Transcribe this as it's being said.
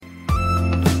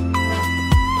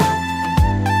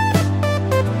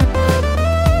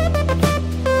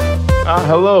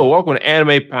Hello, welcome to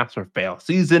Anime Pass or Fail,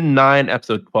 Season 9,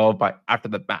 Episode 12 by After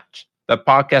the Match, the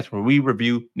podcast where we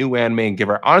review new anime and give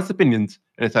our honest opinions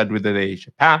and decide whether they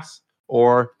should pass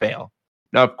or fail.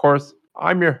 Now, of course,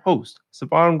 I'm your host,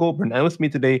 Savon Goldburn, and with me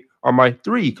today are my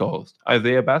three co-hosts,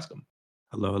 Isaiah Bascom.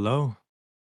 Hello, hello.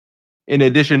 In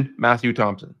addition, Matthew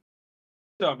Thompson.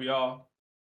 What's up, y'all?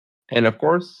 And of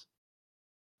course,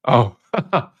 and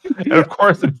of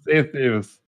course, it's Dave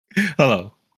Davis.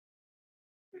 Hello.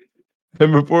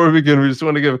 And before we begin, we just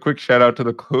want to give a quick shout out to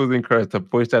the closing credits of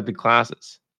voice acting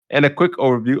classes and a quick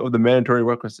overview of the mandatory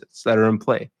requisites that are in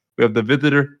play. We have the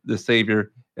Visitor, the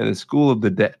Savior, and the School of the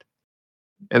Dead.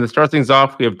 And to start things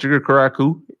off, we have Jigger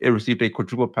Karaku. It received a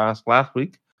quadruple pass last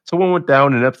week. Someone went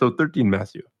down in episode 13,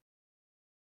 Matthew.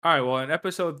 All right, well, in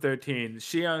episode 13,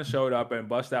 Shion showed up and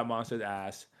bust that monster's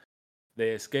ass. They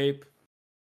escape,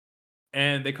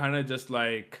 and they kind of just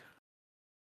like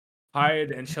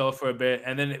hide and chill for a bit,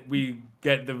 and then we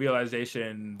get the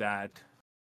realization that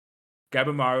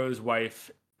Gabimaru's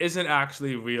wife isn't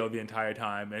actually real the entire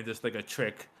time, and just like a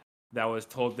trick that was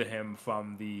told to him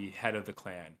from the head of the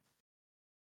clan.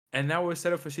 And now we're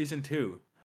set up for season 2.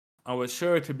 I was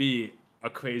sure to be a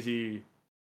crazy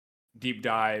deep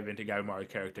dive into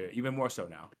Gabimaru's character, even more so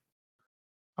now.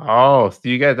 Oh, so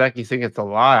you guys actually think it's a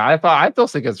lie? I still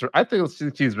think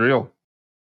she's real.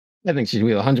 I think she's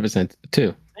real 100%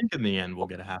 too. I think in the end we'll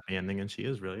get a happy ending, and she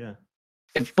is real, yeah.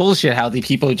 It's bullshit how the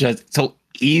people just so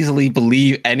easily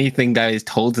believe anything that is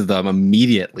told to them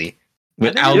immediately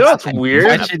without You know what's weird?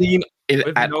 questioning it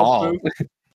With at no all. proof.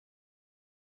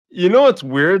 You know what's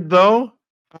weird though?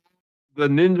 The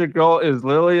ninja girl is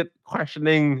literally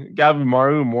questioning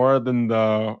Gabimaru more than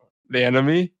the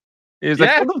enemy. He's like,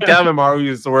 Yeah. what if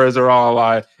Gabimaru's words are all a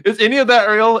lie? Is any of that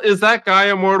real? Is that guy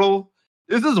immortal?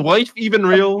 Is his wife even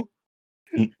real?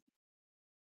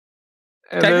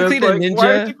 And then Technically, it's the like, why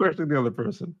ninja- aren't you questioning the other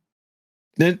person?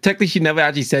 Then technically, she never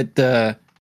actually said the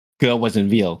girl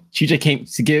wasn't real.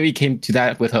 Sagiri came to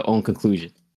that with her own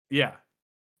conclusion. Yeah.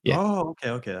 Yeah. Oh,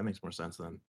 okay. That makes more sense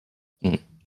then.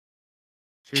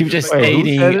 She was just like, Wait, who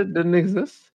stating- said it didn't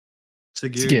exist?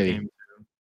 Sagiri Sagiri. came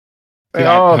Wait,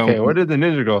 Yeah, oh, okay. um, What did the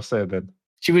ninja girl say then?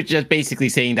 She was just basically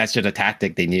saying that's just a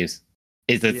tactic they use.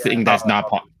 Is the Yeah. thing that's not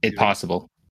it's possible.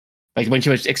 Like when she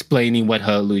was explaining what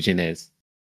her illusion is.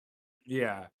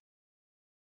 Yeah.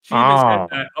 She even Ah,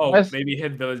 said that, that's- maybe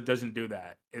his village doesn't do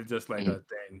that. It's just like a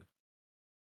thing.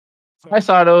 I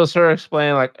thought it was her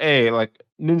explaining, like, hey, like,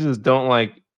 ninjas don't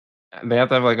like, they have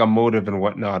to have like a motive and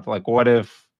whatnot. Like, what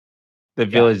if the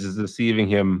village is deceiving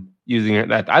him using her?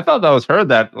 That I thought that was her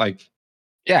that, like,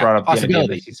 Yeah, brought up the idea that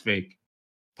possibility. she's fake.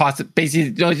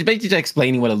 Basically, no, she's basically just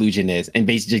explaining what illusion is and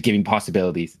basically just giving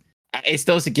possibilities. It's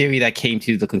still Sagiri that came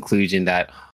to the conclusion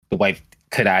that the wife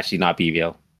could actually not be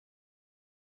real.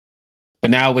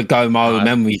 But now with Gomaru's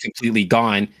memory completely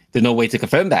gone, there's no way to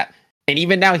confirm that. And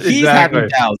even now, he's having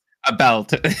doubts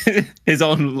about his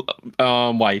own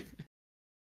wife.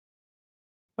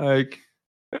 Like,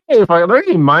 hey, if they're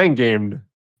getting mind gamed,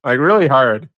 like, really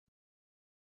hard.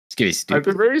 It's gonna be Like, stupid.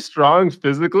 they're very strong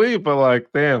physically, but like,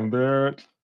 damn, they're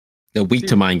They're weak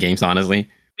to mind games, honestly.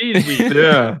 He's weak.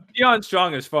 yeah. Shion's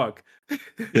strong as fuck.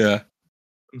 Yeah.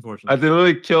 unfortunately. They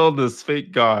literally killed this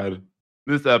fake god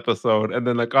this episode, and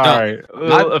then like, all No, right,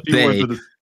 not a few words they. of this.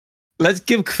 Let's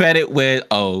give credit where it's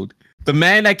owed. The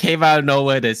man that came out of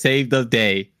nowhere to save the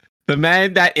day. The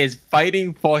man that is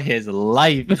fighting for his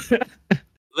life.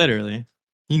 Literally.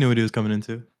 He knew what he was coming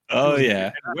into. Oh,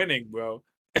 yeah. And winning, bro.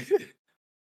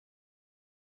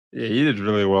 Yeah, he did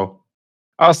really well.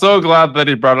 I was so glad that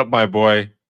he brought up my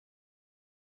boy.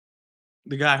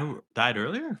 The guy who died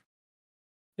earlier?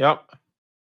 Yep.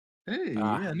 Hey,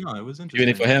 Ah. yeah, no, it was interesting. Doing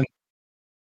it for him.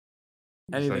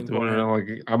 Just, like, Anything doing for it, him.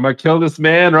 like, I'm gonna kill this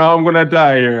man or I'm gonna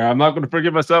die here. I'm not gonna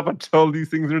forgive myself until these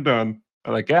things are done.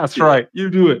 I'm like, yeah, that's right. You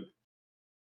do it.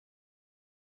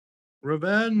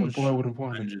 Revenge. What boy would have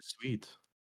Revenge wanted? is sweet.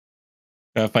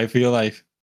 Gotta fight for your life.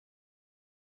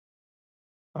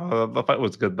 The fight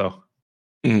was good though.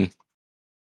 Mhm.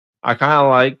 I kind of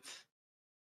liked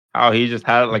how he just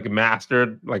had it like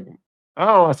mastered. Like, I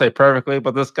don't want to say perfectly,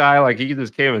 but this guy, like, he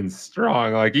just came in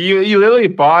strong. Like, he literally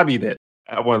bodied it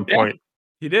at one Yeah. point.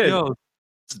 He did. Yo,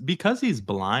 because he's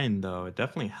blind, though, it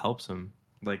definitely helps him.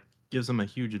 Like, gives him a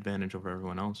huge advantage over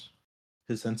everyone else.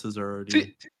 His senses are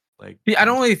already, like... Yeah, I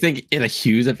don't really think it's a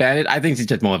huge advantage. I think it's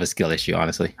just more of a skill issue,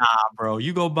 honestly. Nah, bro.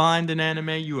 You go blind in anime,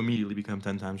 you immediately become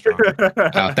 10 times stronger.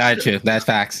 Oh, that's true. That's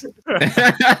facts.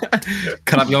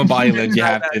 Cut up your own body limbs. You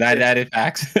have to. That is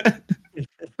facts.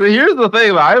 So here's the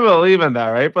thing, I believe in that,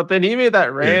 right? But then he made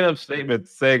that random statement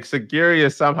saying Sagiri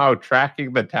is somehow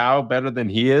tracking the Tau better than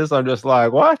he is. I'm just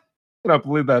like, what? cannot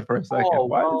believe that for a second. Oh,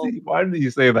 Why did he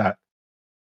say that?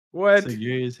 What?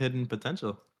 Sagiri's hidden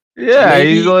potential. Yeah,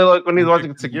 Maybe- he's only like when he's watching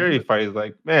a Perfect. security fight, he's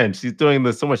like, man, she's doing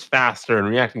this so much faster and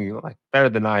reacting like better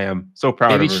than I am. So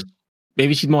proud Maybe of her.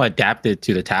 maybe she's more adapted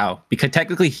to the Tau because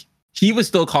technically he was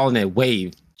still calling it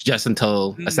wave just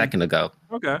until a second ago.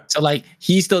 Okay. So like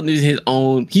he still knew his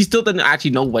own. He still doesn't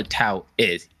actually know what Tau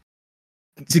is.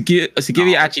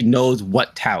 Sagiri actually knows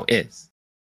what Tau is.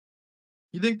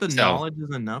 You think the So- knowledge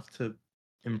is enough to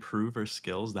improve her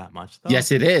skills that much? Though? Yes,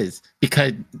 it is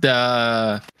because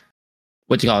the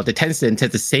the Tencent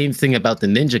said the same thing about the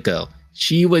ninja girl.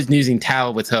 She was using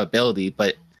Tao with her ability,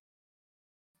 but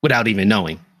without even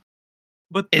knowing.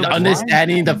 But And the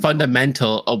understanding the blind-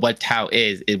 fundamental of what Tao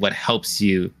is what helps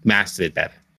you master it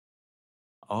better.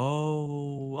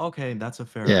 Oh, okay, that's a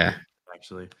fair. Yeah. argument,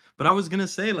 actually. But I was gonna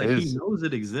say, like, It he is. knows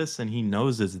it exists and he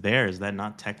knows it's there. Is that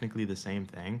not technically the same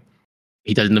thing?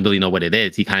 He doesn't really know what it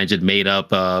is. He kind of just made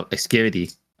up obscurity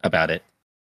about it.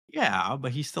 Yeah,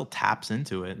 but he still taps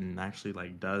into it and actually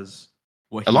like does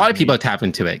what A lot of he's people made- tap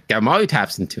into it. Gamaru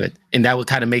taps into it, and that what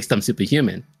kind of makes them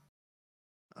superhuman.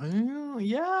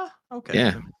 Yeah. Okay.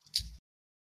 Yeah.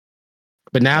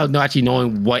 But now, not actually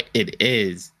knowing what it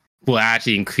is will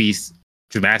actually increase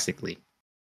dramatically.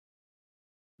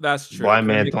 That's true. Blind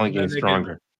Then man's they can- only then getting they can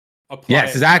stronger. apply Yes,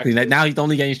 it exactly. correctly. Now he's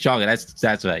only getting stronger.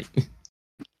 That's right.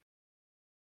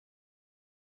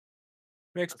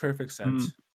 Makes perfect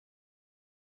sense.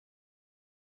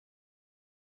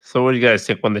 So what do you guys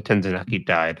think when the Tenzanaki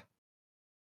died?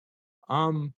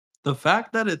 The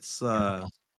fact that it's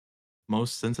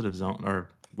most sensitive zone or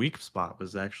weak spot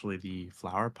was actually the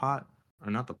flower pot,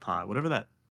 or not the pot, whatever that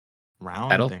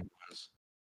round Petal? thing was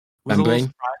a little Membrane?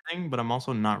 surprising, but I'm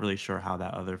also not really sure how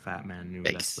that other fat man knew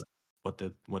Base. what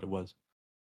it was.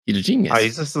 He's a genius. Oh,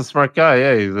 he's just a smart guy.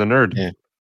 Yeah, he's a nerd. Yeah.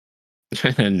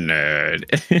 Nerd.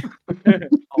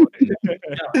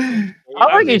 I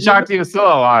like he shocked he was still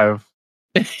alive.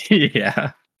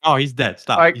 Yeah. Oh, he's dead.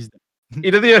 Stop. Like- He's dead. He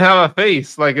doesn't even have a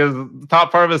face. Like his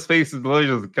top part of his face is literally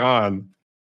just gone.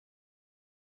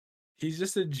 He's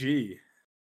just a G.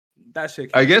 That shit.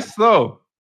 I can't guess so.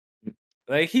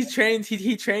 Like he's trained.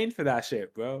 He trained for that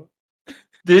shit, bro.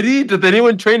 Did he? Did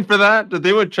anyone train for that? Did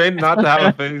anyone train not to have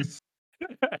a face?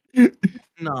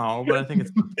 No, but I think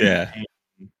it's Yeah.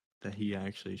 that he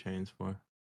actually trains for.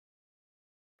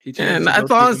 He And trains to as go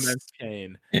through long as- immense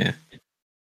pain.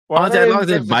 Why As long as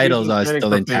is his vitals are training still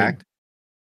for intact.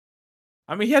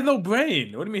 I mean, he had no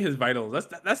brain. What do you mean his vitals?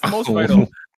 That's the most Oh. vital.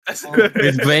 That's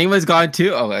His brain was gone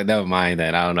too. Oh, never mind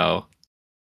then. I don't know.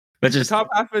 Let's the just. top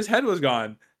half of his head was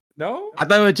gone. No, I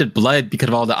thought it was just blood because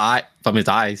of all the eye from his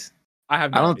eyes. I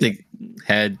have. I No don't idea. think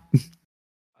head.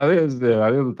 I think it was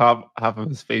the top half of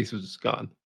his face was just gone.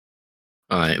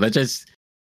 All right, let's just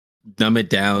dumb it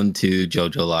down to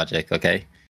JoJo logic, okay?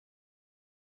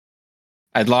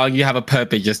 As long as you have a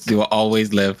purpose, just you will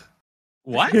always live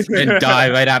What? and die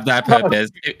right after that purpose.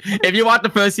 If you watch the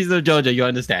first season of JoJo, you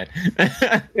understand.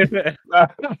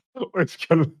 We're just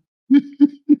gonna-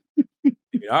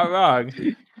 You're not wrong.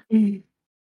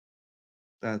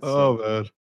 That's Oh man.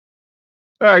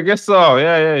 Yeah, I guess so.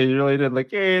 Yeah, he really did.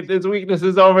 Like, hey, his weakness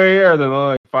is over here. Then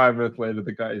like 5 minutes later,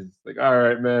 the guy's like, all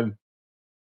right, man,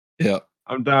 Yeah.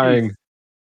 I'm dying.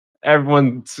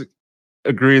 Everyone's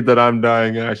agreed that I'm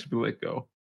dying and I should be let go.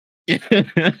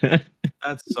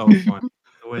 that's so funny.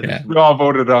 The way Yeah. this We all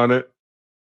voted on it.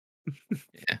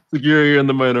 Yeah. Segura in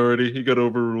the minority. He got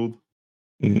overruled.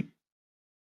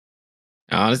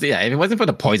 Honestly, yeah, if it wasn't for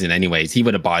the poison, anyways, he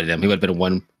would have bodied him. He would have been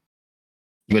one.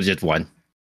 He would have just won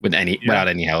without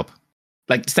any help.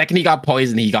 Like the second he got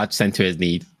poisoned, he got sent to his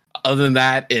knees. Other than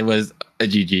that, it was a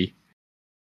GG.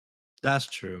 That's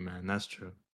true, man. That's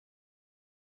true.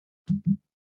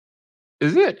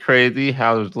 Isn't it crazy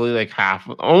how there's literally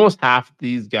like almost half of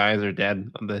these guys are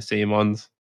dead, the same ones?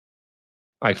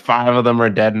 Like 5 of them are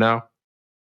dead now.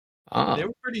 Oh, They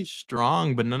were pretty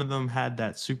strong, but none of them had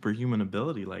that superhuman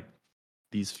ability like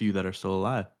these few that are still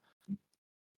alive.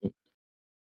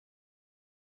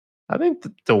 I think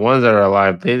the ones that are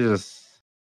alive, they just,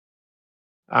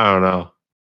 I don't know.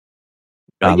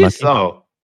 I Got guess lucky. so.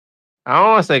 I don't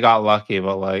want to say got lucky,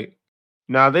 but like,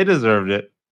 no, they deserved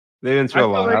it. They didn't I do a feel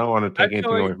lot. like- I don't want to I take feel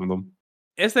anything like- away from them.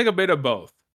 It's like a bit of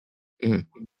both. Mhm.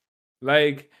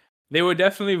 Like they were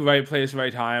definitely right place,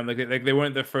 right time. Like they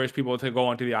weren't the first people to go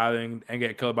onto the island and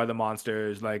get killed by the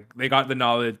monsters. Like they got the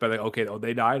knowledge, but like okay, oh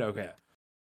they died, okay.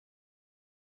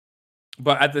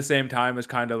 But at the same time, it's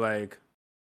kind of like,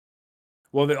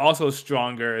 well, they're also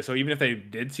stronger. So even if they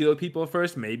did seal people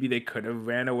first, maybe they could have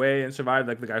ran away and survived.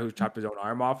 Like the guy who chopped his own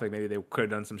arm off. Like maybe they could have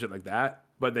done some shit like that,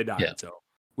 but they died. Yeah. So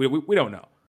we don't know.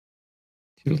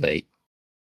 too late.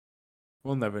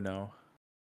 We'll never know.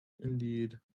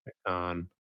 Indeed. On.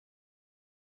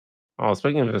 Oh,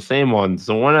 speaking of the same ones,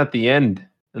 the one at the end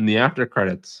in the after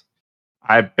credits.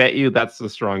 I bet you that's the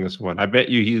strongest one. I bet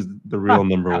you he's the real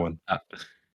number one.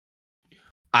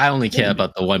 I only care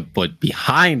about the one, but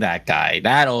behind that guy,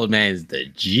 that old man is the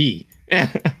G.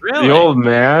 Really? The old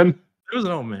man. There was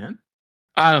an old man.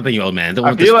 I don't think old man. The I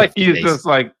one with the feel like squiffy he's face. just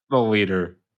like the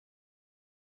leader.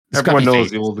 The Everyone scruffy knows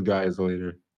face. the old guy is the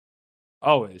leader.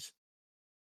 Always.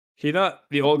 He not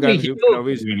the old I guy mean, he who for no knows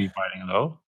reason. community fighting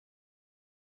though.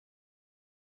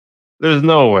 There's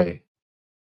no way.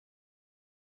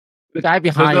 The guy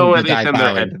There's behind no way the they guy send their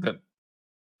bowing. head to that.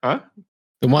 Huh?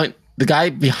 The guy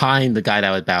behind the guy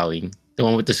that was bowing. The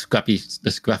one with the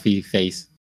scruffy face.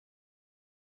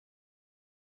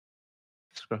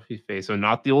 Scruffy face. So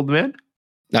not the old man?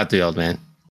 Not the old man.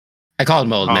 I call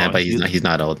him old Oh, man, but he's- he's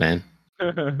not old man.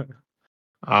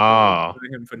 Oh.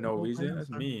 Putting him for no reason. That's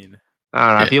mean. I don't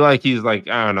know. I Yeah. feel like he's like,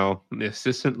 I don't know, the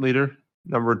assistant leader,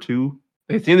 number 2.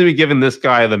 They seem to be giving this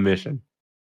guy the mission.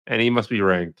 And he must be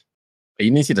ranked. But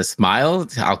you need to see the smile,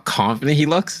 how confident he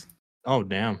looks. Oh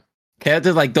damn.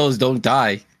 Characters like those don't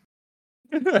die.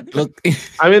 Look,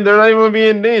 I mean, they're not even be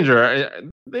in danger.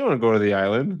 They want to go to the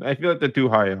island. I feel like they're too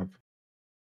high up.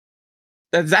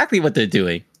 that's exactly what they're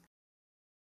doing.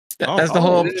 Oh, That's the oh,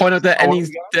 whole it is. point of the Oh,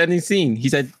 ending scene. He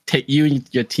said, "Take you and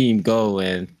your team, go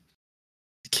and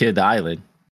kill the island."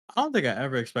 I don't think I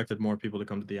ever expected more people to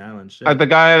come to the island. Shit. Like the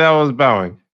guy that was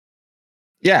bowing.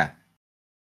 Yeah,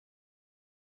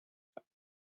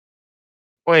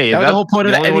 Wait, that was that's the whole point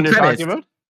of the the only one ending you're credits. talking about?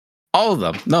 All of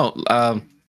them. No, I don't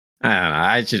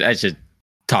know. I should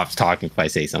stop talking if I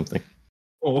say something.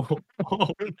 oh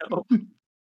no.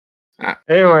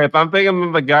 Anyway, if I'm thinking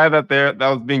of the guy that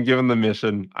was being given the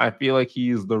mission, I feel like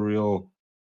he's the real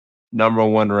number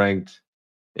 1 ranked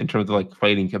in terms of like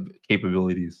fighting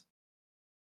capabilities.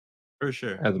 For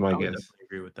sure. As my I would guess. definitely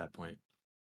agree with that point.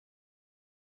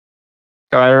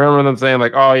 'Cause I remember them saying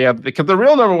like, "Oh yeah," because the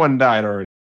real number 1 died already.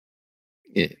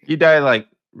 Yeah. He died like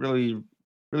really,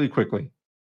 really quickly.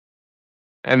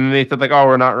 And then they said like, "Oh,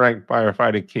 we're not ranked by our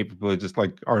fighting capability, just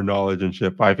like our knowledge and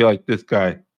shit." But I feel like this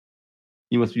guy,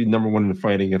 he must be number 1 in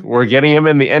fighting. If we're getting him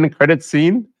in the end credit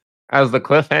scene as the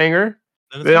cliffhanger,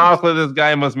 Then it's then nice. honestly, this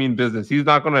guy must mean business. He's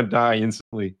not gonna die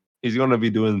instantly. He's gonna be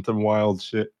doing some wild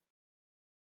shit.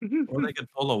 Or they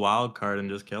could pull a wild card and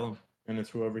just kill him, and it's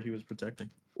whoever he was protecting.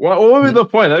 What would be the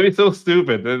point? That'd be so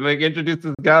stupid. They like introduce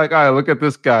this guy like, "Oh, look at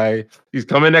this guy. He's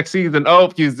coming next season. Oh,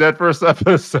 he's dead first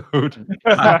episode."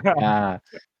 Ah,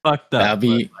 Fucked up. that'd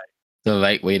be but, the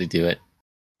right way to do it.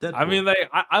 like, I mean, Deadpool.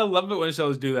 like, I love it when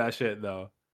shows do that shit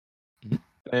though. And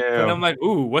Damn. I'm like,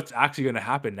 ooh, what's actually gonna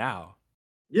happen now?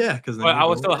 yeah, because But I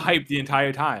was still hyped the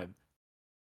entire time.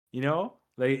 You know,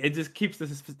 like it just keeps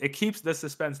the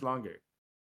suspense longer.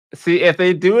 See, if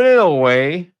they do it in a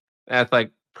way that's like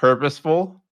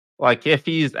purposeful, like if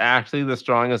he's actually the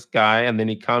strongest guy and then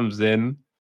he comes in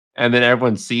and then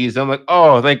everyone sees him, like,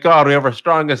 "Oh, thank God we have our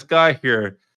strongest guy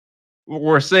here.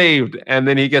 We're saved." And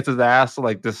then he gets his ass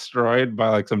like destroyed by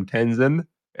like some Tenzin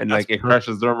and That's like it perfect.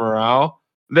 crushes their morale.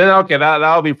 Then okay,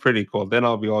 that'll be pretty cool. Then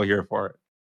I'll be all here for it.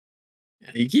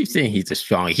 He keeps saying he's the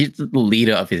strong. He's the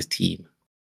leader of his team.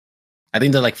 I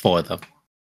think they're like 4 of them.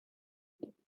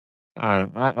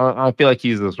 I feel like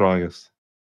he's the strongest.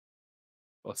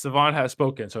 Well, Savant has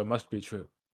spoken, so it must be true.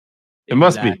 It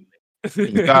must be. It's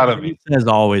gotta be. As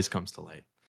always comes to light.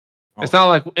 It's not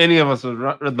like any of us have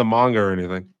read the manga or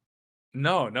anything.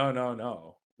 No.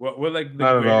 We're like the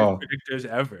Not at all. greatest predictors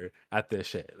ever at this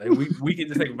shit. Like we can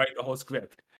just like write the whole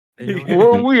script. You know,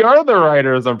 Well, we are the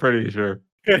writers, I'm pretty sure.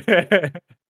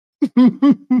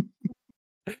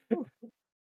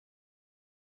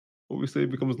 What we say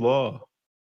becomes law.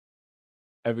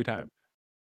 Every time.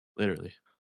 literally.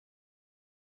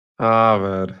 Ah,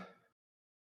 man.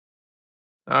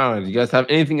 I don't know. Do you guys have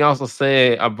anything else to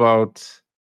say about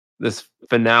this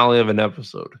finale of an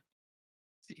episode?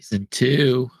 Season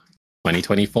 2,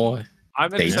 2024. I'm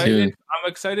Stay excited. tuned. I'm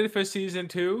excited for season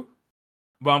 2,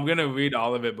 but I'm gonna read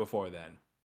all of it before then.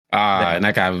 And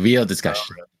I got real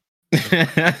discussion.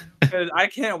 Because I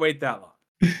can't wait that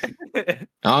long.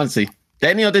 Honestly,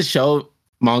 any of this show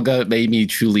manga made me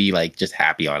truly like just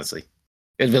happy. Honestly,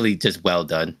 it's really just well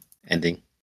done ending.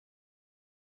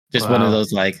 Just one of Wow.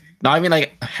 those like not even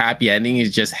like happy ending.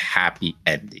 It's just happy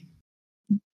ending.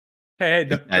 Hey,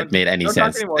 If that made any don't talk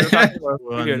sense. anymore. Don't talk anymore.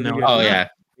 Well, We good. no. We good. Oh yeah,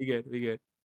 We good. We good.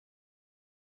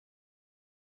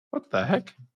 What the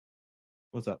heck?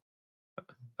 What's up?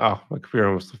 Oh, my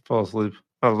computer must have fell asleep.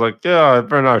 I was like, yeah, I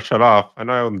better not shut off. I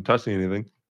know I wasn't touching anything.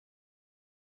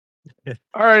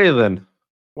 Alrighty then.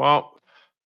 Well,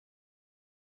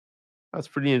 That's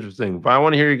pretty interesting. But I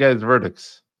want to hear you guys'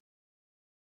 verdicts.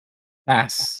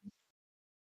 Pass.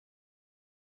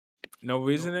 No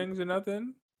reasonings or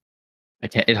nothing. I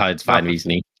can't. It hides fine Nothing.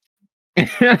 reasoning.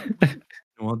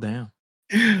 Well, damn.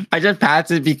 I just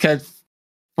passed it because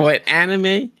for an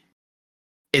anime,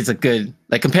 it's a good,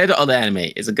 like compared to other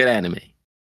anime, it's a good anime.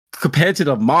 Compared to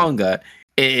the manga,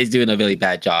 it is doing a really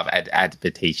bad job at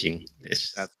adaptation.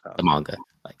 That's tough. The manga.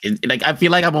 Like I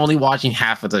feel like I'm only watching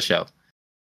half of the show.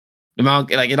 The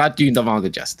manga, like you're not doing the manga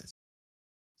justice.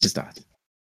 Just not.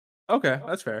 Okay,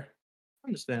 that's fair.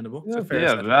 Understandable. It's a fair Yeah,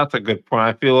 assessment. that's a good point.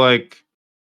 I feel like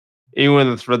anyone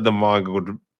that's read the manga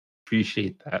would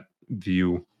appreciate that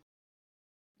view.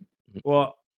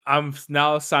 Well, I'm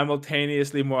now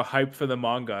simultaneously more hyped for the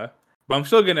manga, but I'm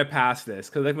still gonna pass this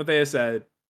because, like Matthias said,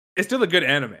 it's still a good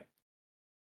anime.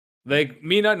 Like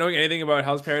me not knowing anything about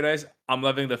Hell's Paradise, I'm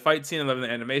loving the fight scene, I'm loving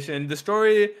the animation, the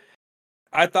story.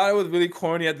 I thought it was really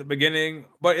corny at the beginning,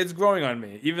 but it's growing on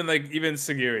me. Even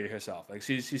Sagiri herself, like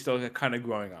she's still kind of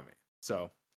growing on me.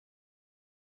 So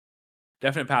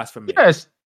definite pass from me. Yes,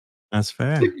 That's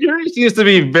fair. Yuri seems to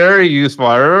be very useful.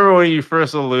 I remember when you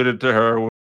first alluded to her when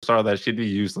we saw that she'd be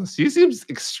useless. She seems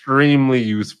extremely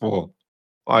useful.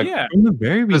 Like Yeah, From the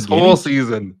very this beginning, whole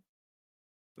season.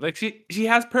 like she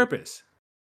has purpose.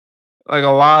 Like a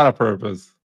lot of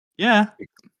purpose. yeah.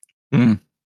 Mm.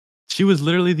 She was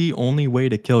literally the only way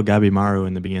to kill Gabimaru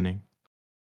in the beginning.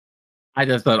 I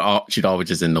just thought she'd always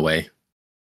just in the way.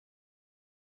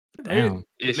 Damn.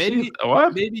 Is Maybe- she,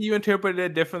 what? Maybe you interpreted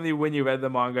it differently when you read the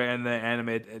manga and the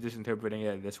anime, just interpreting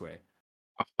it this way.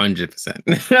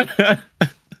 100%.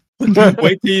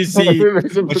 Wait till you see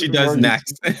what she does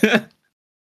next. Because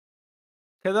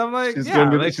I'm like, She's yeah,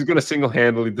 gonna like, she's gonna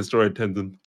single-handedly destroy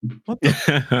Tenzin. What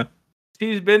the?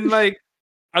 she's been like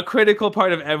a critical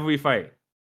part of every fight.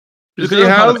 She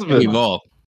has We been. all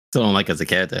still don't like as a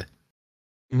character.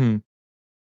 Mhm.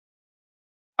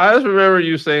 I just remember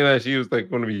you saying that she was like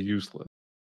going to be useless.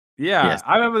 Yeah, Yes.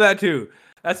 I remember that too.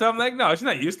 That's why I'm like, no, she's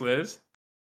not useless.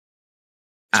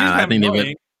 She's I kind of think they annoying,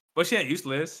 would. but she ain't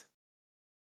useless.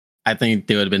 I think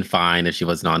they would have been fine if she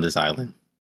wasn't on this island.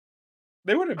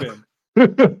 They would have been.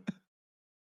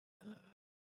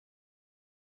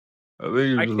 I think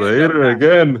you I just can't hate doubt her that.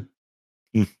 again.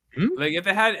 Like if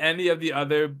they had any of the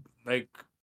other, like,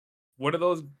 what are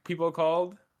those people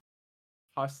called?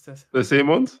 Hostes. The same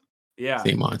ones? Yeah.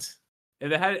 Same odds. If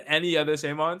they had any other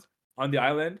Saimons on the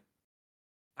island,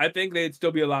 I think they'd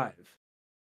still be alive.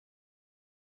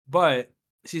 But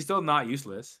she's still not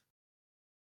useless.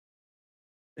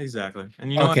 Exactly.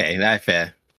 And you know what? Okay, that's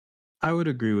fair. I would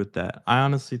agree with that. I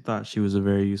honestly thought she was a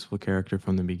very useful character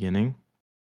from the beginning,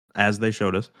 as they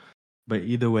showed us. But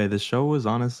either way, the show was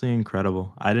honestly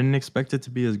incredible. I didn't expect it to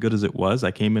be as good as it was.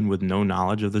 I came in with no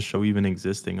knowledge of the show even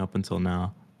existing up until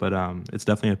now. But it's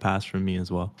definitely a pass from me as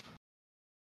well.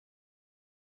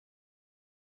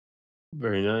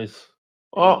 Very nice.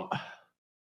 Well,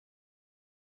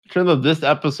 in terms of this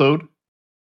episode,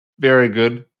 very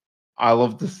good. I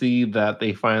love to see that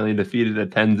they finally defeated a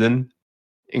Tenzin,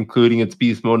 including its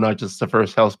beast mode, not just the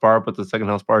first house part, but the second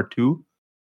house part too.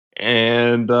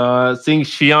 And seeing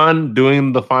Xian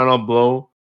doing the final blow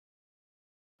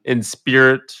in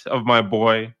spirit of my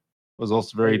boy was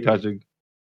also very touching.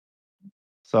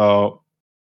 So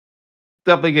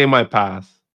definitely gave my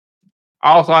pass.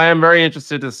 Also, I am very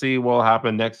interested to see what will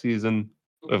happen next season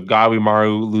with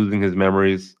Gabimaru losing his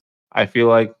memories. I feel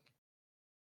like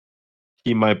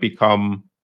he might become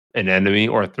an enemy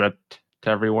or a threat to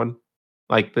everyone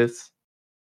like this.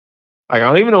 Like I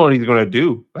don't even know what he's gonna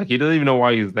do. Like he doesn't even know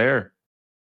why he's there.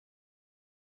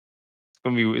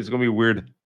 It's gonna be weird.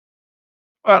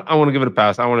 But I want to give it a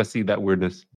pass. I want to see that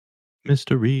weirdness.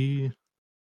 Mystery.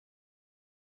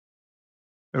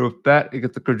 And with that, it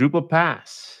gets a quadruple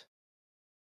pass.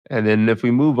 And then if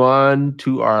we move on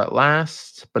to our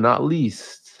last but not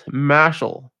least,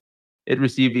 Mashal. It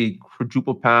received a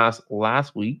quadruple pass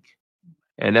last week.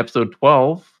 And episode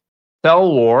 12,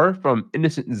 Cell War from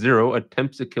Innocent Zero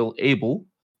attempts to kill Abel,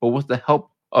 but with the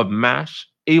help of Mash,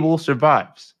 Abel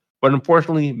survives. But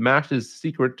unfortunately, Mash's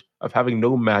secret of having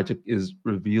no magic is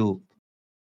revealed.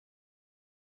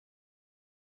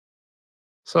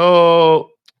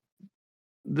 So,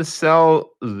 this Cell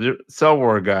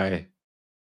War guy,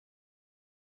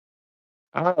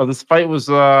 I don't know. This fight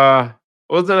wasn't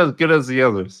as good as the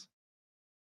others.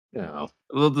 You know,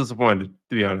 A little disappointed,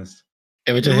 to be honest.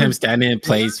 it was just him standing in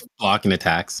place, blocking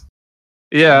attacks.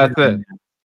 Yeah, that's it.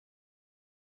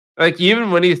 Like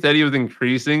even when he said he was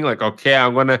increasing, like okay,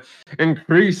 I'm gonna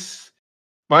increase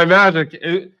my magic.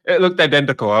 It looked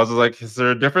identical. I was like, is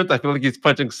there a difference? I feel like he's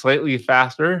punching slightly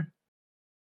faster.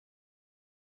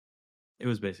 It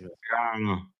was basically. I don't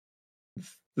know.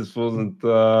 This wasn't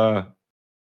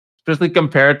especially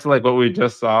compared to like what we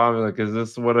just saw. I mean, like, is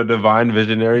this what a divine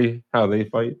visionary how they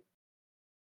fight?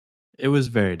 It was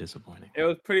very disappointing. It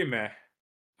was pretty meh.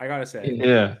 I gotta say,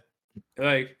 Yeah.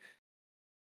 like,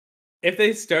 if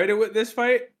they started with this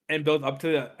fight and built up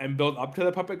to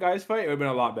the puppet guys fight, it would have been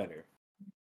a lot better.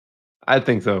 I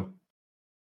think so.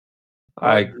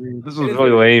 Like, This it was is really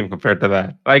what it lame compared to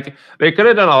that. Like they could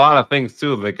have done a lot of things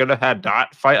too. They could have had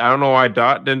Dot fight. I don't know why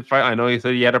Dot didn't fight. I know he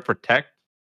said he had to protect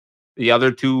the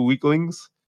other two weaklings,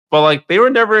 but like they were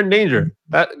never in danger.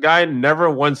 That guy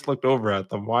never once looked over at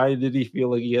them. Why did he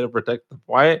feel like he had to protect them?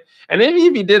 Why? And maybe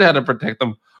if he did have to protect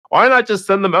them, why not just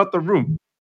send them out the room?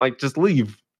 Like just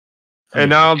leave. And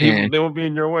now Yeah. they won't be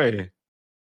in your way.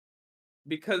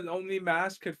 because only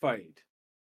Mask could fight.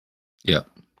 Yep.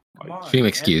 Come on, Extreme man.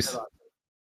 excuse.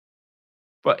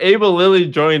 But Abel Lily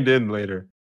joined in later.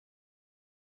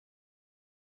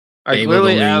 Like Abel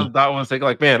literally, Lily- as Dot was thinking,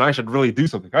 like, man, I should really do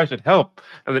something. I should help.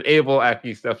 And then Abel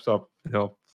actually steps up and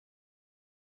helps.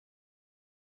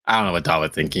 I don't know what Dot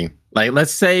was thinking. Like,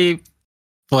 let's say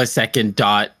for a second,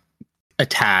 Dot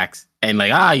attacks and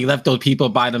like, you left those people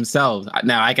by themselves.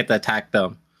 Now I get to attack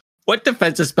them. What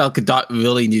defensive spell could Dot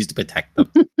really use to protect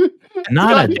them?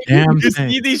 Not a damn You thing.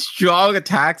 see these strong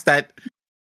attacks that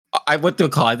I went through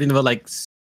call. I think they were like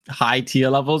high tier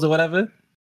levels or whatever.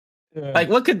 Like,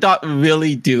 what could Dot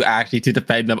really do actually to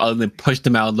defend them other than push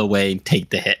them out of the way and take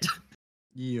the hit?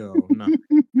 Yo, no.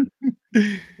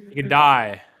 You can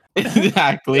die.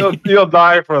 Exactly. He'll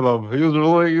die for them. He was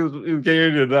getting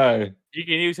ready to die. You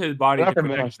can use his body Not to for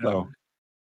protect Mash, them. though.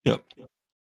 Yep.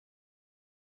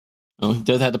 Oh, he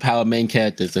does have the power of main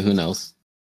character, so who knows?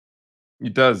 He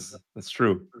does. That's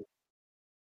true.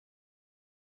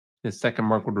 His second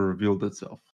mark would have revealed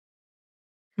itself.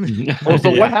 Oh,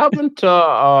 so what happened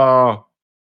to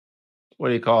what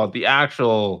do you call it? The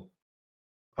actual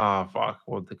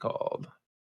what's it called?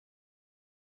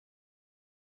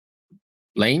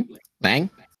 Lang?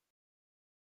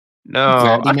 No,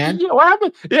 Gravity actually, Man? yeah, what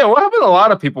happened? Yeah, what happened to a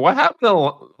lot of people? What happened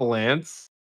to Lance?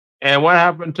 And what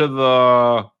happened to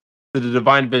the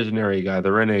divine visionary guy,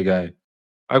 the Rene guy?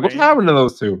 Like, what Right. happened to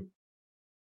those two?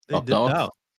 They Fucked dipped off.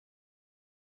 out.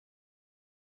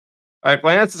 Like,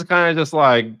 Lance is kind of just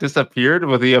like disappeared.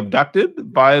 Was he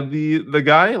abducted by the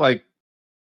guy? Like,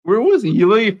 where was he? He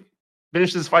literally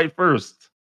finished his fight first.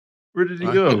 Where did he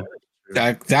go?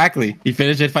 Exactly. He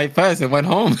finished his fight first and went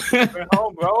home. Went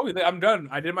home, bro. I'm done.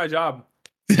 I did my job.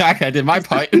 Exactly. I did my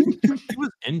part. He was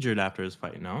injured after his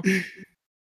fight, no?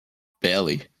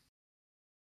 Barely.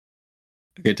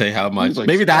 I can tell you how much. like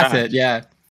Maybe that's scratch. it. Yeah.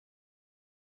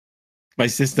 My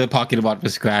sister Pokemon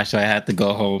was scratched, so I had to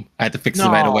go home. I had to fix it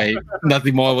right No. away.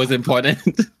 Nothing more was important.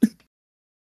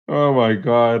 Oh my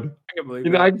god! I can believe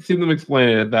You know, that. I can see them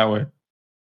explaining it that way.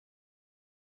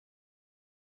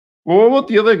 Well, what about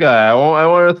the other guy? I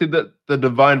want to see the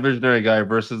divine visionary guy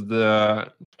versus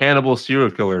the cannibal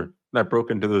serial killer that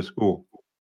broke into the school.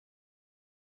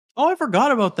 Oh, I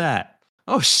forgot about that.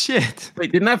 Oh shit.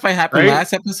 Wait, didn't that fight happen Right?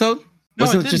 last episode? No,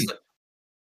 Wasn't it it just? didn't.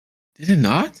 Did it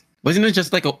not? Wasn't it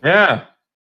just like a? Yeah.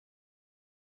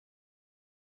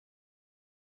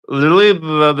 Literally,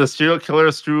 the serial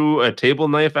killer threw a table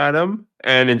knife at him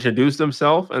and introduced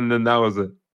himself, and then that was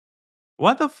it.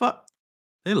 What the fuck?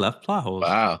 They left plot holes.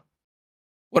 Wow.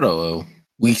 What a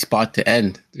weak spot to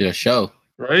end your show.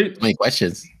 Right? So many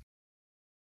questions.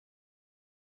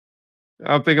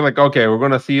 I'm thinking like, okay, we're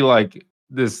gonna see like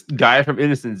this guy from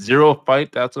Innocent Zero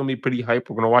fight. That's gonna be pretty hype.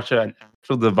 We're gonna watch an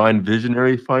actual divine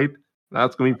visionary fight.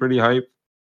 That's gonna be pretty hype.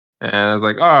 And I was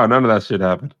like, oh, none of that shit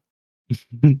happened.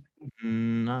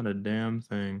 Not a damn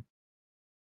thing.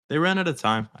 They ran out of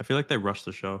time. I feel like they rushed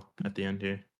the show at the end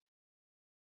here.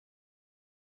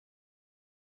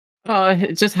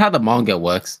 It's just how the manga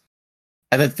works.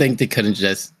 I don't think they couldn't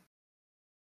just.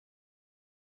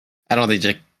 I don't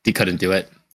think they couldn't do it.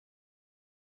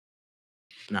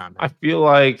 Nah, man. I feel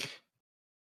like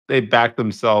they backed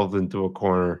themselves into a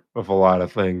corner with a lot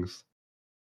of things.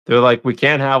 They're like, we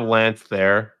can't have Lance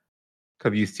there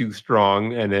because he's too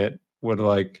strong, and it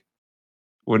wouldn't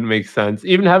make sense.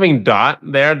 Even having Dot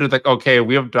there, they're like, okay,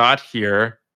 we have Dot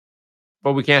here,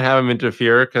 but we can't have him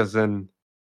interfere because then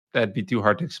that'd be too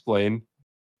hard to explain.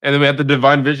 And then we had the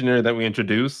divine visionary that we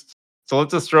introduced. So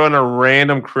let's just throw in a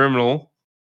random criminal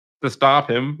to stop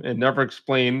him and never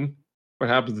explain what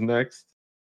happens next.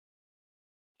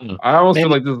 Mm. I almost feel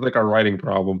Maybe- like this is like a writing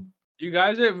problem. You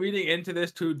guys are reading into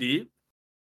this too deep.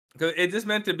 Because it's just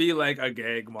meant to be like a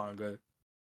gag manga.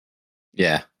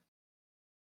 Yeah.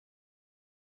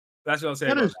 That's what I'm saying.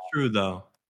 That about is true, though.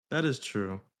 That is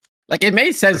true. Like, it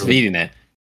made sense True. reading it.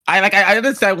 I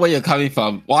understand where you're coming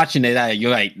from. Watching it,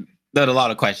 you're like, there are a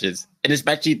lot of questions, and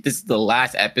especially this is the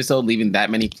last episode, leaving that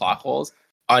many plot holes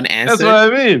unanswered. That's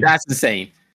what I mean. That's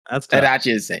insane. That's That tough.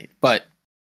 actually insane. But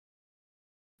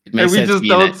it And makes we sense just being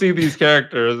don't that- see these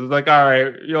characters. It's like, all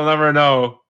right, you'll never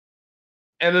know.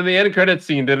 And then the end credit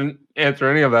scene didn't answer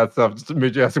any of that stuff. Just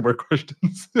made you ask more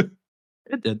questions.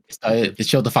 It did. It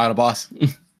showed the final boss.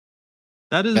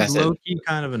 That is That's it. low key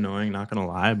kind of annoying. Not gonna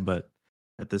lie, but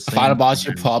at the The same final boss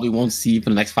you time- probably won't see for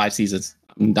the next 5 seasons.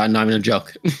 Not even a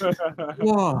joke.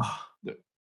 Whoa.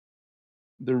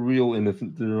 The real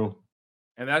innocent zero.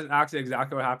 And that's actually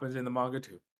exactly what happens in the manga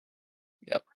too.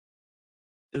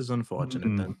 It's unfortunate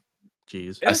Mm. then.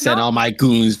 Jeez. I sent all my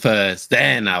goons first,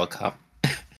 then I'll come.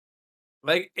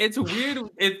 Like, it's weird.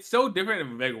 It's so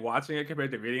different, like, watching it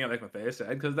compared to reading it, like Matthias said.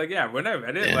 Because, like, yeah, when I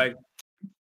read it, Yeah. like,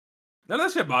 none of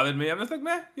that shit bothered me. I'm just like,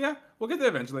 meh, yeah, we'll get there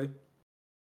eventually.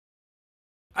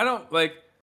 I don't, like,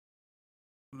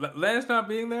 Lance not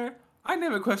being there, I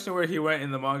never questioned where he went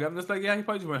in the manga. I'm just like, yeah, he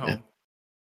probably just went home.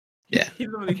 Yeah. He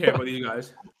doesn't really care about you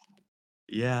guys.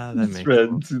 Yeah, that His makes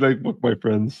friends. He's like, look, my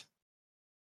friends.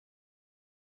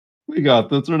 We got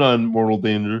this. We're not in mortal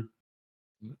danger.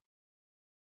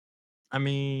 I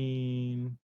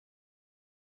mean,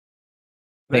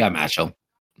 They got Like, Macho.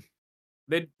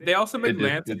 They also They made did-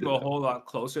 Lance they did feel a that. whole lot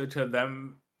closer to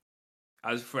them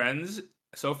as friends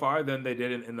so far than they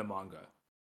did in the manga.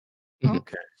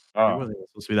 okay. He Oh. wasn't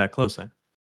supposed to be that close.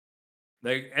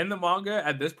 Like, in the manga,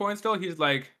 at this point still, he's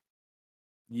like,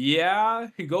 yeah,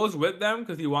 he goes with them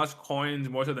because he wants coins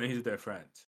more so than he's their friend.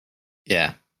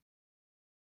 Yeah.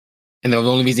 And the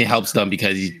only reason he helps them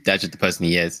because that's just the person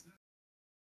he is.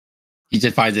 He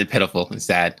just finds it pitiful and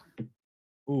sad.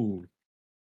 Ooh.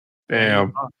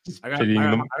 Damn. I gotta Pitying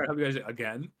them. help you guys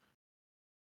again.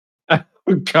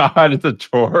 God, it's a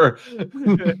chore.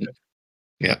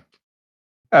 Yeah.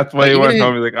 That's why Like, he even went if-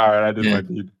 home. He's like, all right, I did Yeah. my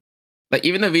deed. Like,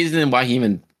 even the reason why he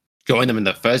even joined them in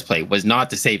the first place was not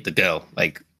to save the girl.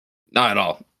 Like, not at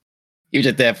all. He was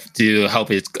just there to help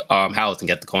his house and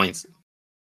get the coins.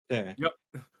 Yeah.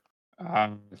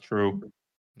 True.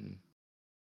 Mm.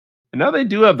 And now they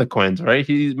do have the coins, right?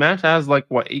 Mash has like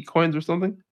what, 8 coins or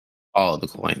something? All the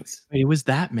coins. Wait, it was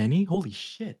that many? Holy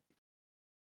shit.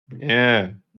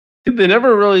 Yeah. Dude, they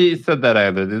never really said that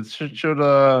either. They showed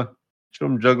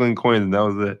him juggling coins, and that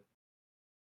was it.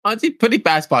 Honestly, pretty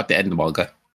bad spot to end the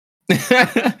manga.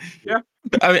 Yeah.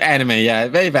 I mean, anime, yeah.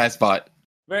 Very bad spot.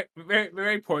 Very, very,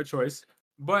 very poor choice.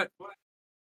 But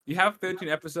you have 13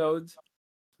 episodes.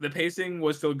 The pacing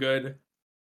was still good,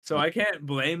 so I can't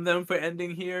blame them for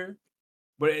ending here.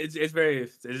 But it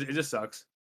just sucks.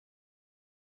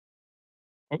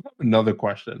 I have another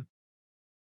question.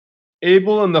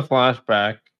 Abel in the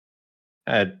flashback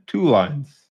had 2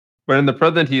 lines, but in the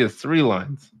present he has 3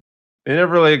 lines. They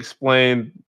never really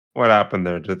explained what happened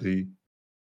there. Did he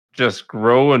just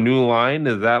grow a new line?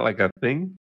 Is that like a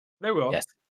thing? They will. Yes.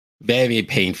 Very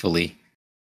painfully.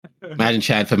 Imagine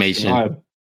transformation. God.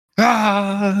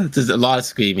 Ah, there's a lot of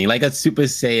screaming, like a Super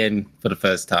Saiyan for the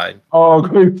first time. Oh,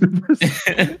 going Super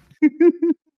Saiyan.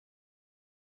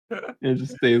 It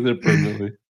just stays there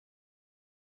permanently.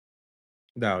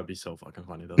 That would be so fucking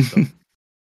funny though. So.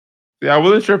 Yeah, I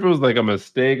wasn't sure if it was like a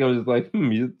mistake. I was just like,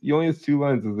 he only has 2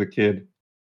 lines as a kid.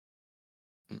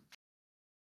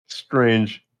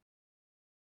 Strange.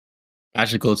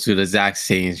 Actually goes through the exact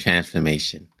same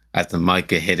transformation as the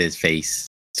mica hit his face.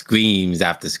 Screams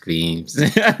after screams.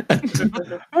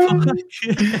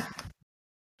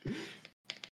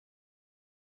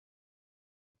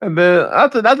 And then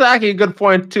that's actually a good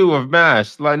point too of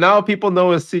Mash. Like now people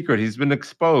know his secret. He's been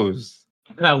exposed.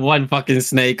 That one fucking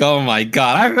snake. Oh my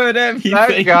god. I heard everything.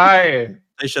 That guy.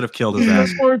 They should have killed his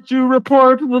ass.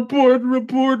 Report.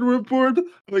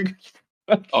 Like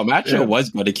Oh, Macho Yeah. was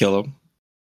going to kill him.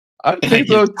 I think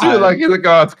so He's too. tired. Like he's like,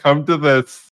 oh, it's come to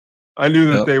this. I knew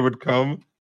this Yep. day would come.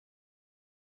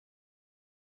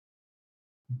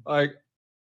 Like,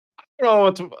 I don't know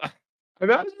what to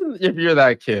imagine if you're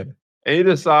that kid and you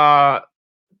just saw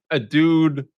a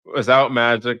dude without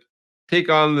magic take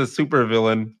on the super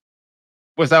villain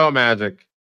without magic,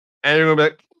 and you're gonna be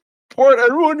like, Port, I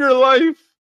ruined your life.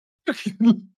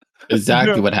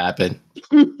 Exactly No. what happened.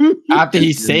 After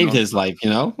he saved his life, you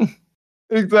know?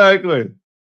 Exactly.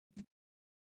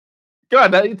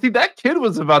 God, that kid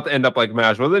was about to end up like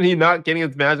Mash, wasn't he? Not getting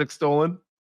his magic stolen.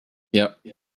 Yep.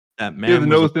 That He has man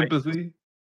no was a sympathy.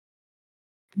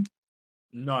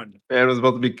 None. Man was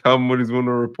about to become what he's going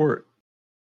to report.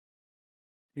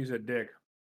 He's a dick.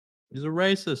 He's a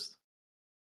racist.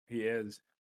 He is.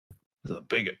 He's a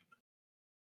bigot.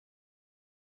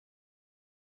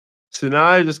 So now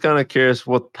I'm just kind of curious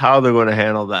how they're going to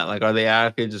handle that. Like, are they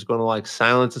actually just going to like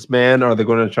silence this man, or are they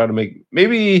going to try to make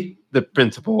maybe the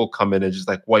principal will come in and just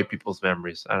like wipe people's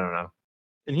memories? I don't know.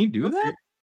 Can he do that?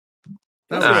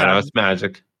 That's I what don't know. happens. It's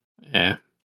magic. Yeah.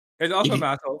 It's also He- an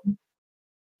asshole.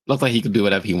 Looks like he could do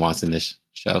whatever he wants in this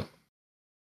show.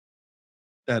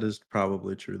 That is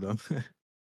probably true though.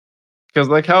 Because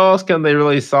like, how else can they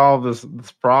really solve this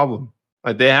problem?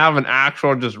 Like, they have an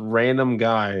actual just random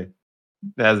guy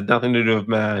that has nothing to do with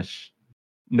Mash,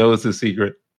 knows the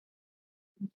secret.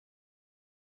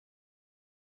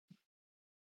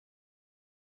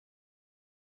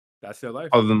 That's their life.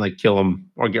 Other than like kill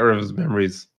him or get rid of his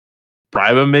memories,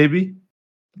 bribe him maybe.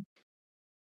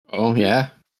 Oh yeah.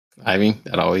 I mean,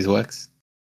 that always works.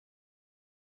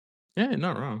 Yeah,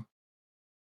 not wrong.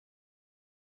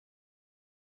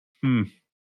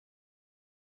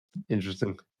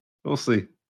 Interesting. We'll see.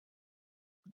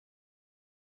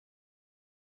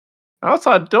 I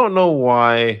also don't know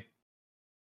why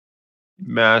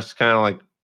Mash kind of like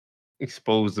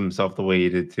exposed himself the way he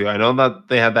did too. I know that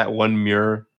they had that one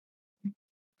mirror,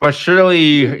 but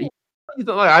surely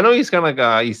I know he's kind of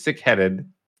like he's sick headed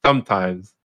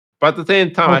sometimes, but at the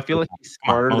same time, I feel like he's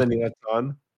smarter than he lets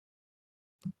on.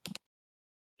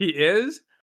 He is,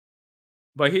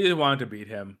 but he just wanted to beat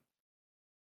him.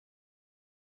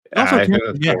 Also, I can't think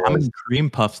that's forget what it how was. many cream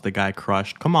puffs the guy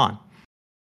crushed. Come on.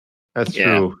 That's Yeah.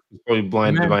 true. He's probably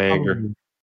blinded Man, by anger. probably-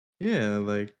 Yeah,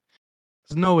 like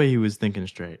there's no way he was thinking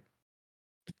straight.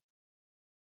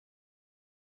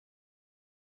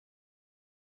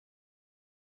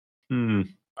 Hmm.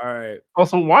 All right.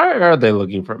 Also, why are they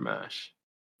looking for Mash?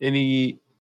 Any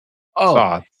Oh,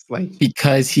 thoughts? Like,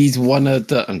 because he's one of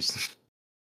the.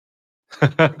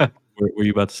 Were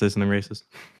you about to say something racist?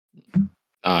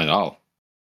 No.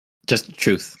 Just the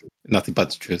truth. Nothing but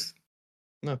the truth.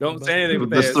 No. Don't say anything.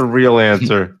 this is Thais. the real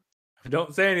answer.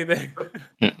 Don't say anything.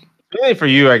 Mainly for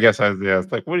you, I guess.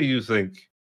 Like, what do you think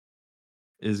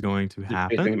Is going to you're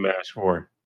happen. facing Mash for?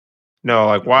 No,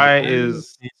 like, why are you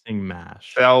is facing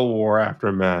Mash? Cell War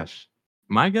after Mash?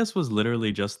 My guess was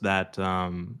literally just that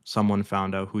someone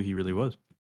found out who he really was.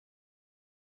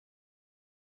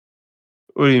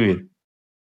 What do you mean?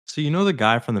 So you know the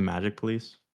guy from the Magic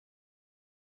Police?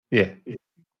 Yeah.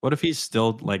 What if he's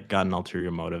still like got an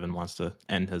ulterior motive and wants to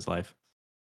end his life?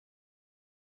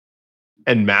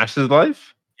 And Mash's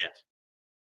life? Yes.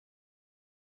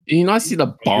 Do you not see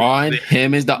the bond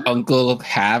him as the uncle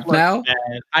have now?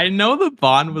 I know the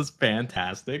bond was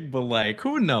fantastic, but like,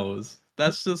 who knows?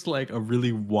 That's just like a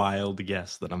really wild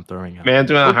guess that I'm throwing out. Man's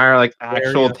gonna hire like Very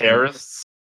actual authentic. terrorists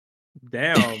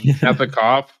Damn. at the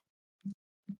cop.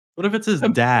 What if it's his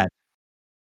dad?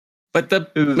 But the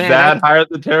His man, dad hired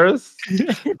the terrorists?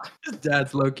 His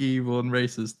dad's low-key evil and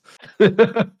racist.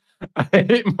 I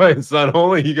hate my son.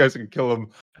 Only you guys can kill him.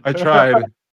 I tried.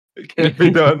 It can't be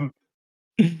done.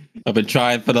 I've been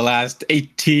trying for the last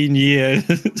 18 years.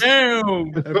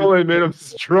 Damn. It's only made him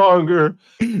stronger.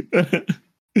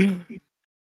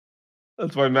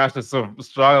 That's why Mash is so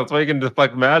strong. That's why he can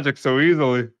deflect magic so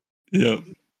easily. Yeah.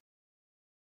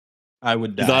 I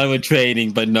would He's die. on with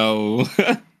training, but no.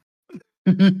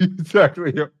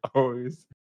 Exactly. Always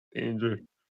danger.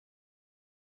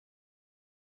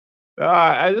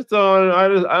 I just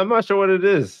don't. I'm not sure what it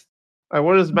is. Like,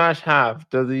 what does Mash have?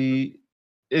 Does he?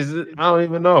 Is it? I don't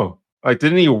even know. Like,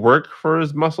 didn't he work for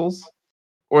his muscles,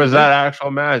 or is that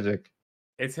actual magic?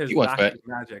 It's his He was lack right. of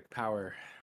magic power.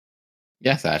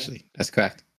 Yes, Ashley. That's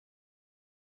correct.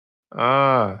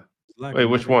 Ah, wait,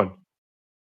 which one?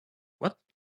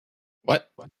 What?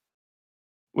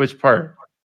 Which part?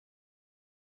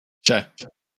 Sure.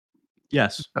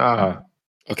 Yes. Ah,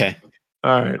 Okay.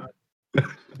 all right.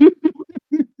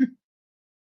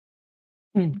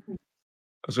 I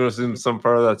was going to assume some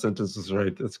part of that sentence was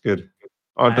right. That's good.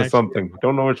 On to Actually- something.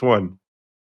 Don't know which one.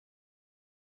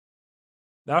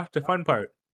 That's the fun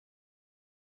part.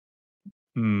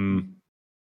 Hmm.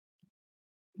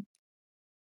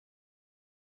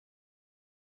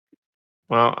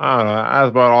 Well, I don't know. That's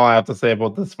about all I have to say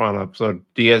about this final episode.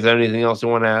 Do you guys have anything else you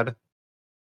want to add?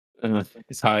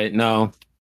 It's hard. No.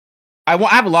 I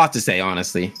have a lot to say,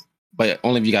 honestly, but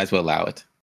only if you guys will allow it.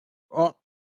 Oh,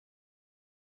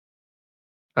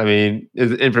 I mean,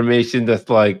 is it information that's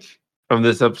like from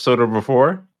this episode or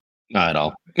before? Not at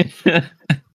all.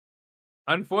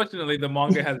 Unfortunately, the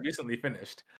manga has recently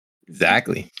finished.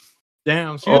 Exactly.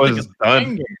 damn. So Oh, you're it's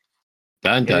thinking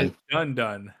done. Done. It is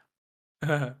done.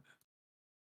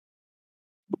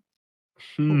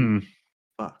 Hmm.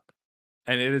 fuck.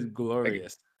 And it is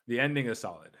glorious. The ending is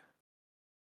solid.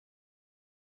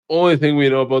 Only thing we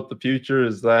know about the future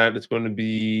is that it's going to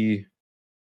be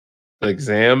The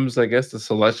exams, I guess, the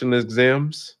selection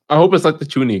exams. I hope it's like the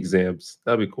Chuny exams.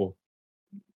 That'd be cool.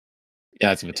 Yeah,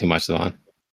 that's a bit too much on.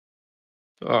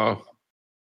 Oh,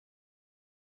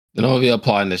 No real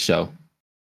plot in the show.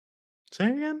 Say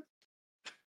again?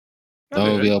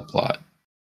 No real plot.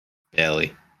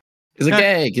 Barely. It's a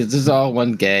gag. It's just all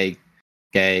one gag.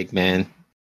 Gag, man.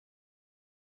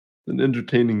 an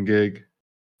entertaining gig.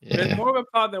 It's Yeah. more of a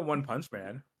plot than One Punch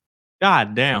Man.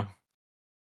 God damn.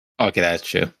 Okay, that's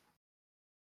true.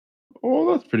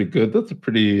 Oh, that's pretty good. That's a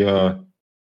pretty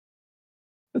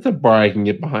that's a bar I can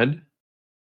get behind.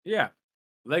 Yeah.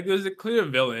 Like there's a clear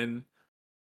villain.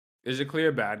 There's a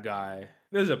clear bad guy.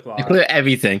 There's a They plot. clear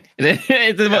everything.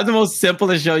 It's the most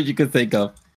simplest show you could think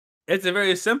of. It's a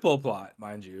very simple plot,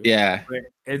 mind you. Yeah. But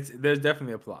there's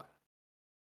definitely a plot.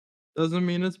 Doesn't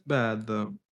mean it's bad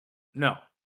though. No.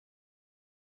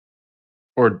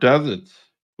 Or does it?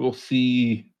 We'll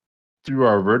see through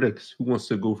our verdicts. Who wants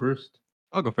to go first?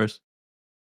 I'll go first.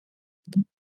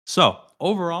 So,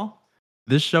 overall,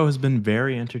 this show has been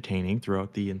very entertaining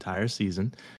throughout the entire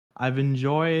season. I've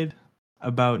enjoyed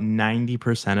about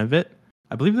 90% of it.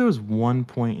 I believe there was one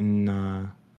point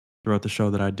in throughout the show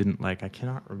that I didn't like. I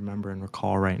cannot remember and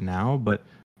recall right now, but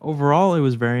overall, it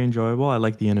was very enjoyable. I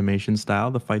like the animation style.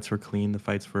 The fights were clean. The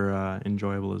fights were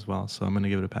enjoyable as well. So I'm going to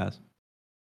give it a pass.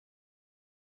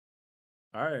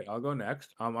 All right, I'll go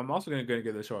next. I'm also gonna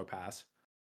give this show a pass.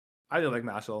 I do like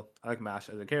Mashal. I like Mash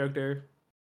as a character.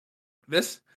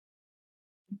 This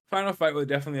final fight was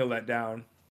definitely a letdown,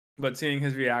 but seeing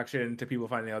his reaction to people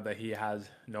finding out that he has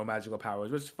no magical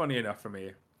powers was funny enough for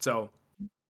me. So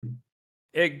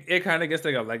it kind of gets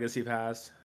like a legacy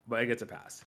pass, but it gets a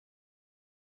pass.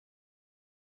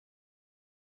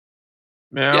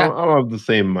 Man, Yeah. I'm of the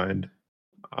same mind.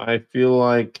 I feel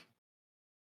like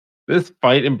this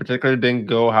fight in particular didn't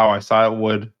go how I saw it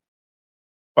would.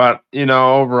 But,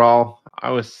 overall,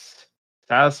 I was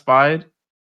satisfied.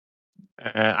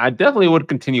 And I definitely would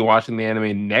continue watching the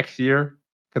anime next year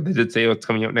because they did say it's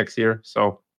coming out next year.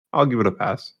 So I'll give it a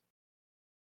pass.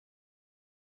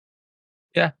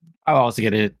 I'll also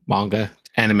get a manga,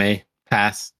 anime,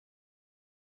 pass.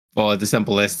 For the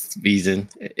simplest reason.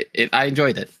 I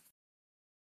enjoyed it.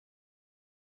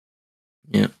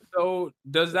 Yeah. So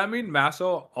does that mean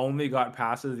Mashal only got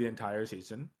passes the entire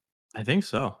season? I think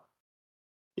so.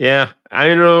 Yeah. I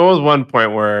mean, there was one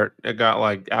point where it got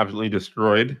like absolutely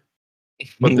destroyed,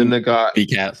 but then it got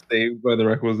Recap. saved by the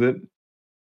requisite.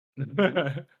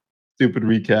 Stupid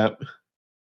recap.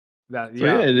 So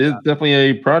yeah, it is definitely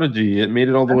a prodigy. It made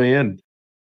it all the way in.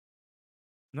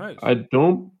 Nice. I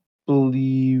don't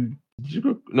believe.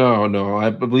 No. I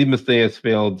believe Mistake has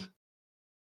failed.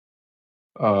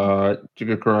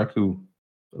 Jigakuraku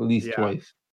at least Yeah.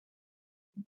 twice.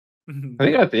 I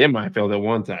think at the end I failed it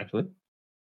once actually.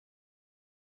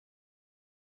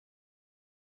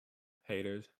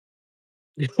 Haters.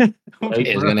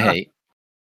 Haters gonna hate.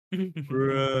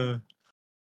 Bruh.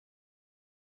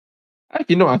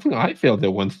 Actually, no, I think I failed it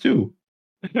once too.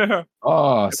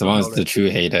 Oh, someone's the true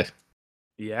hater.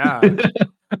 Yeah.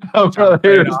 I'm probably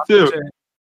Playing haters off too. the shit.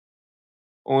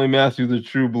 Only Matthew's a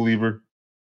true believer.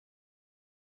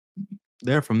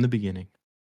 There from the beginning.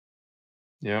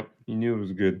 Yep, he knew it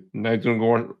was good. Now he's gonna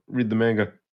go read the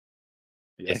manga.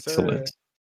 Yes, sir. Excellent.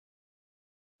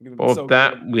 Well, So with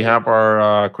that, good. we have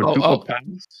our quadruple oh.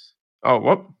 pass. Oh,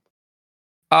 what?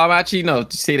 Actually, no.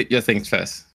 Just say your things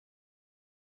first.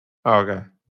 Oh, okay.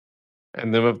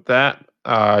 And then with that,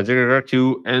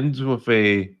 Jigaraku ends with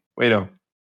a. Wait, no,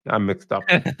 I'm mixed up.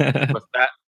 With that,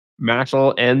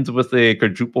 Mashal ends with a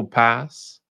quadruple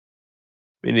pass,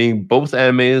 meaning both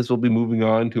animes will be moving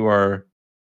on to our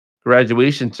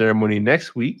graduation ceremony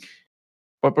next week.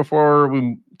 But before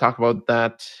we talk about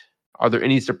that, are there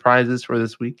any surprises for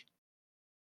this week?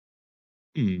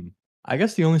 I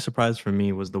guess the only surprise for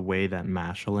me was the way that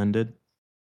Mashal ended.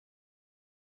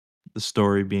 The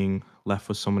story being left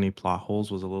with so many plot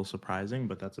holes was a little surprising,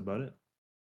 but that's about it.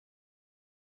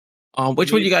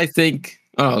 Which one you guys think?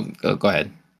 Oh, go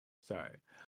ahead. Sorry.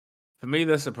 For me,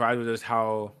 the surprise was just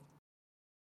how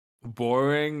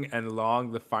boring and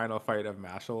long the final fight of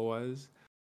Mashal was.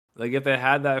 Like, if they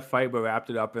had that fight but wrapped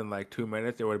it up in like 2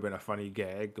 minutes, it would have been a funny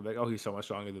gag. Like, oh, he's so much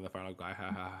stronger than the final guy.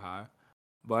 Ha ha ha.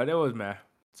 But it was meh.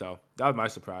 So that was my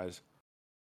surprise.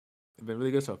 It's been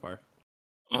really good so far.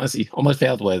 Honestly, almost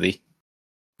failed worthy.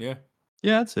 Yeah.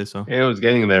 Yeah, I'd say so. It was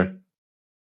getting there.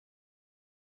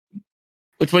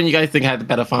 Which one you guys think had the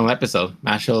better final episode,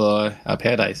 Mashal or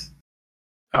Paradise?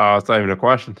 Oh, it's not even a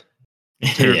question.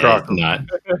 Your Yeah, crock. it's not.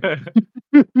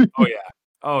 Oh yeah.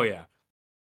 Oh yeah.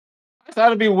 I thought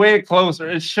it'd be way closer.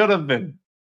 It should have been.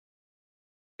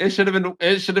 It should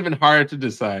have been hard to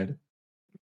decide.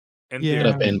 In Yeah. Could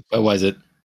have been. What was it?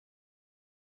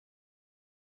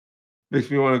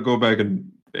 Makes me want to go back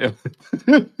and.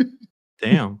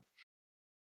 Damn.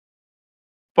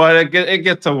 But it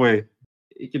gets away.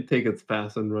 It can take its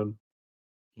pass and run.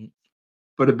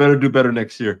 But it better do better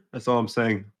next year. That's all I'm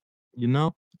saying. You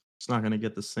know, it's not gonna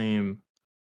get the same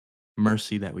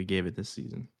mercy that we gave it this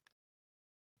season.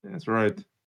 That's right.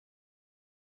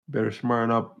 Better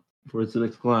smarten up for its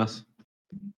next class.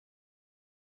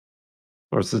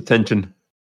 Or it's detention.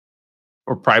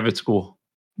 Or private school.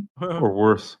 Or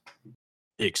worse.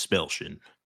 Expulsion.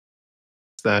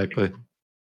 Exactly.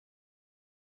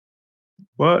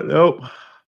 But nope.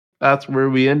 That's where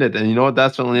we ended. And you know what?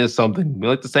 That certainly is something. We'd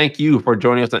like to thank you for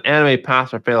joining us on Anime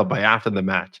Pass or Fail by After the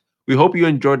Match. We hope you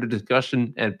enjoyed the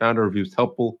discussion and found our reviews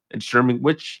helpful in determining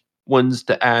which ones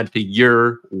to add to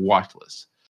your watch list.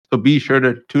 So be sure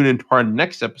to tune into our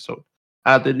next episode,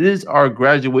 as it is our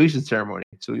graduation ceremony.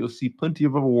 So you'll see plenty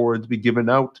of awards be given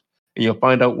out, and you'll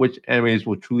find out which animes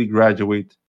will truly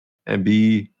graduate and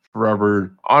be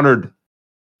forever honored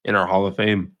in our Hall of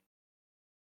Fame.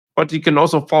 But you can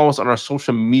also follow us on our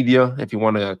social media if you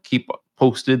want to keep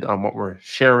posted on what we're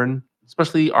sharing,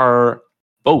 especially our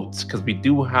votes, because we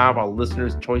do have a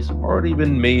listener's choice already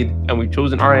been made, and we've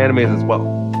chosen our animes as well.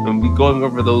 And we'll be going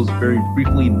over those very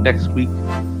briefly next week.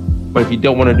 But if you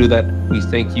don't want to do that, we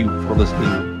thank you for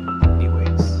listening